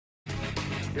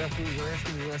Jeff, we were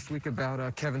asking you last week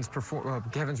about Kevin's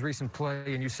recent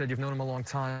play, and you said you've known him a long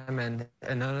time, and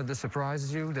none of this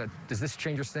surprises you. Does this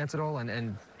change your stance at all,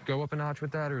 and go up a notch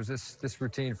with that, or is this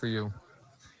routine for you?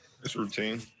 It's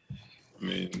routine. I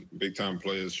mean, big-time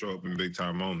players show up in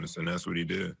big-time moments, and that's what he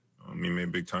did. He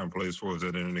made big-time plays for us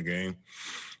at the end of the game,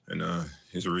 and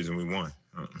he's the reason we won.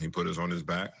 He put us on his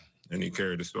back, and he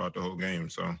carried us throughout the whole game.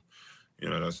 So,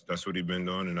 that's what he's been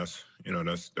doing, and that's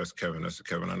Kevin. That's the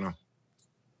Kevin I know.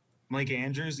 Malika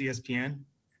Andrews, ESPN.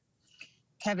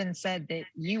 Kevin said that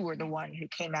you were the one who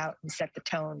came out and set the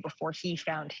tone before he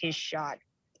found his shot.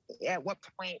 At what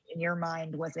point in your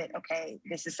mind was it, okay,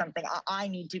 this is something I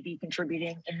need to be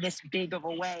contributing in this big of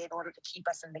a way in order to keep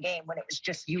us in the game, when it was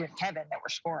just you and Kevin that were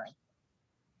scoring?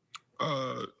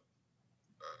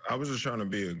 I was just trying to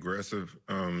be aggressive.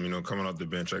 Coming off the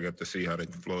bench, I got to see how the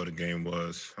flow of the game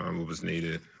was, what was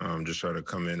needed. Just try to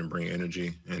come in and bring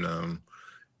energy and,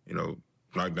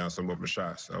 knock down some open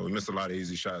shots. We missed a lot of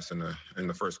easy shots in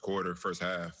the first quarter, first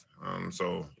half. I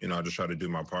just try to do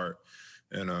my part.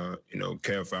 And,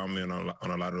 Kev found me on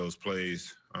a lot of those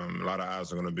plays. A lot of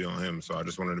eyes are going to be on him. So I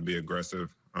just wanted to be aggressive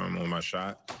on my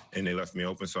shot. And they left me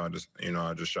open, so I just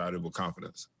shot it with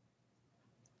confidence.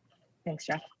 Thanks,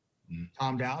 Jeff.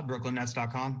 Tom Dowd,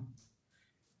 BrooklynNets.com.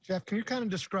 Jeff, can you kind of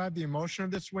describe the emotion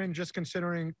of this win, just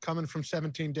considering coming from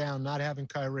 17 down, not having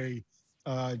Kyrie,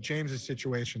 James's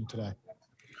situation today?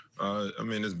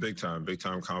 It's big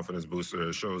time confidence booster.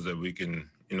 It shows that we can,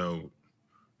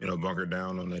 bunker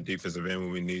down on the defensive end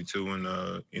when we need to,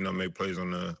 and make plays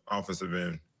on the offensive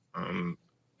end.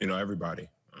 Everybody.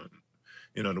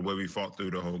 The way we fought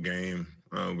through the whole game,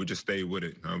 we just stayed with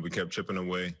it. We kept chipping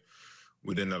away.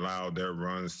 We didn't allow their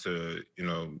runs to,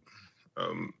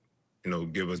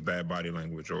 give us bad body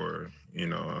language or,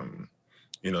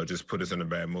 just put us in a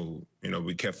bad mood.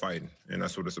 We kept fighting, and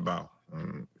that's what it's about.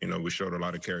 We showed a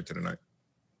lot of character tonight.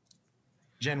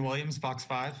 Jen Williams, Fox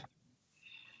 5.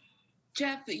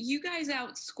 Jeff, you guys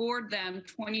outscored them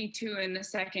 22 in the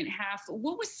second half.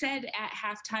 What was said at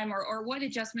halftime, or what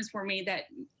adjustments were made that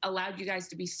allowed you guys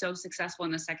to be so successful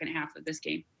in the second half of this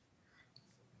game?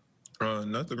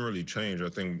 Nothing really changed. I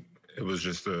think it was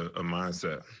just a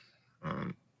mindset.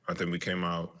 I think we came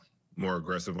out more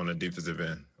aggressive on the defensive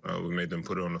end. We made them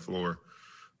put it on the floor.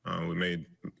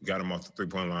 Got them off the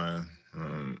three-point line,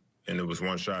 and it was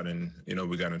one shot, and,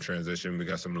 we got in transition, we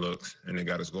got some looks, and it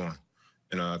got us going.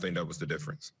 And I think that was the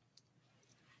difference.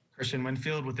 Christian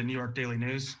Winfield with the New York Daily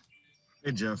News.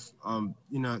 Hey, Jeff.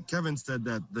 Kevin said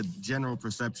that the general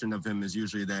perception of him is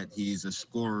usually that he's a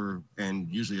scorer and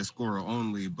usually a scorer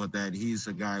only, but that he's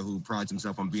a guy who prides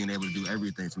himself on being able to do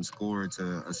everything from score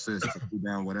to assist to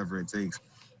rebound, whatever it takes.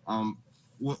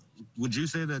 Would you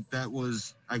say that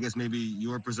was, I guess, maybe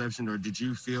your perception, or did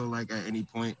you feel like at any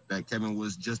point that Kevin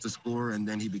was just a scorer and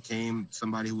then he became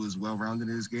somebody who was well-rounded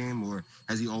in his game, or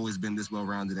has he always been this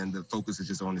well-rounded and the focus is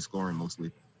just on his scoring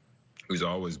mostly? He's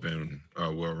always been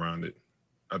well-rounded.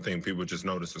 I think people just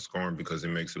notice the scoring because it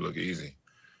makes it look easy.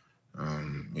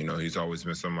 He's always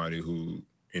been somebody who,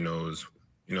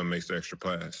 makes the extra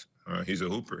pass. He's a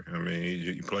hooper.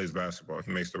 He plays basketball.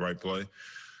 He makes the right play.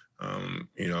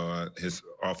 His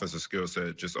offensive skill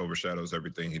set just overshadows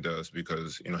everything he does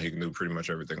because, he can do pretty much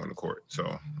everything on the court.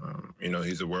 So,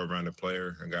 he's a well-rounded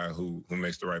player, a guy who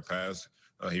makes the right pass.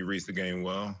 He reads the game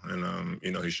well, and,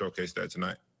 he showcased that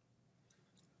tonight.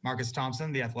 Marcus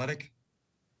Thompson, The Athletic.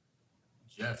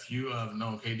 Jeff, you have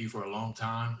known KD for a long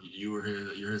time. You're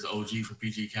his OG from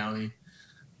PG County.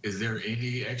 Is there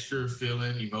any extra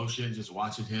feeling, emotion, just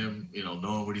watching him,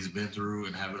 knowing what he's been through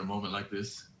and having a moment like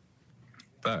this?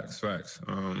 Facts.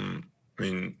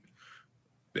 The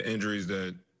injuries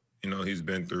that, he's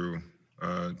been through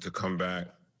to come back,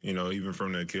 even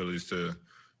from the Achilles to,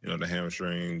 the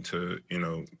hamstring to,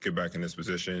 get back in this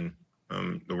position.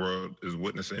 The world is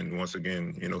witnessing once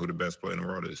again, who the best player in the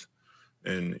world is.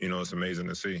 And, it's amazing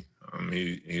to see.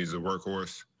 He's a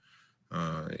workhorse.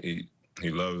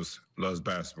 He loves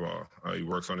basketball. He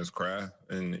works on his craft,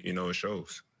 and, it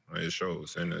shows. It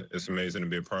shows, and it's amazing to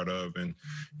be a part of. And,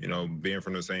 being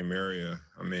from the same area,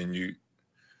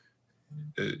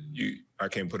 I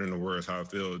can't put into words how I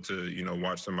feel to,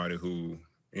 watch somebody who,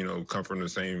 come from the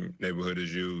same neighborhood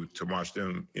as you, to watch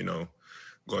them,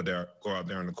 go out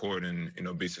there on the court and,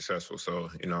 be successful. So,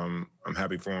 I'm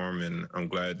happy for him, and I'm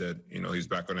glad that, he's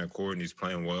back on that court and he's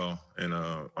playing well. And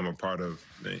I'm a part of,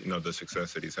 the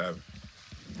success that he's having.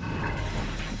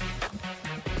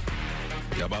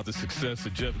 How about the success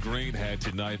that Jeff Green had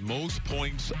tonight? Most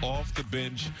points off the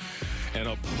bench and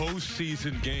a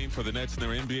postseason game for the Nets in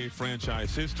their NBA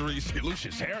franchise history. See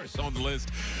Lucius Harris on the list.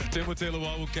 Timothé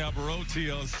Luwawu-Cabarrot,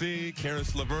 TLC.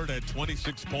 Karis LeVert had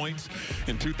 26 points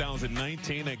in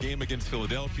 2019, that game against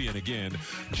Philadelphia. And again,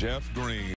 Jeff Green.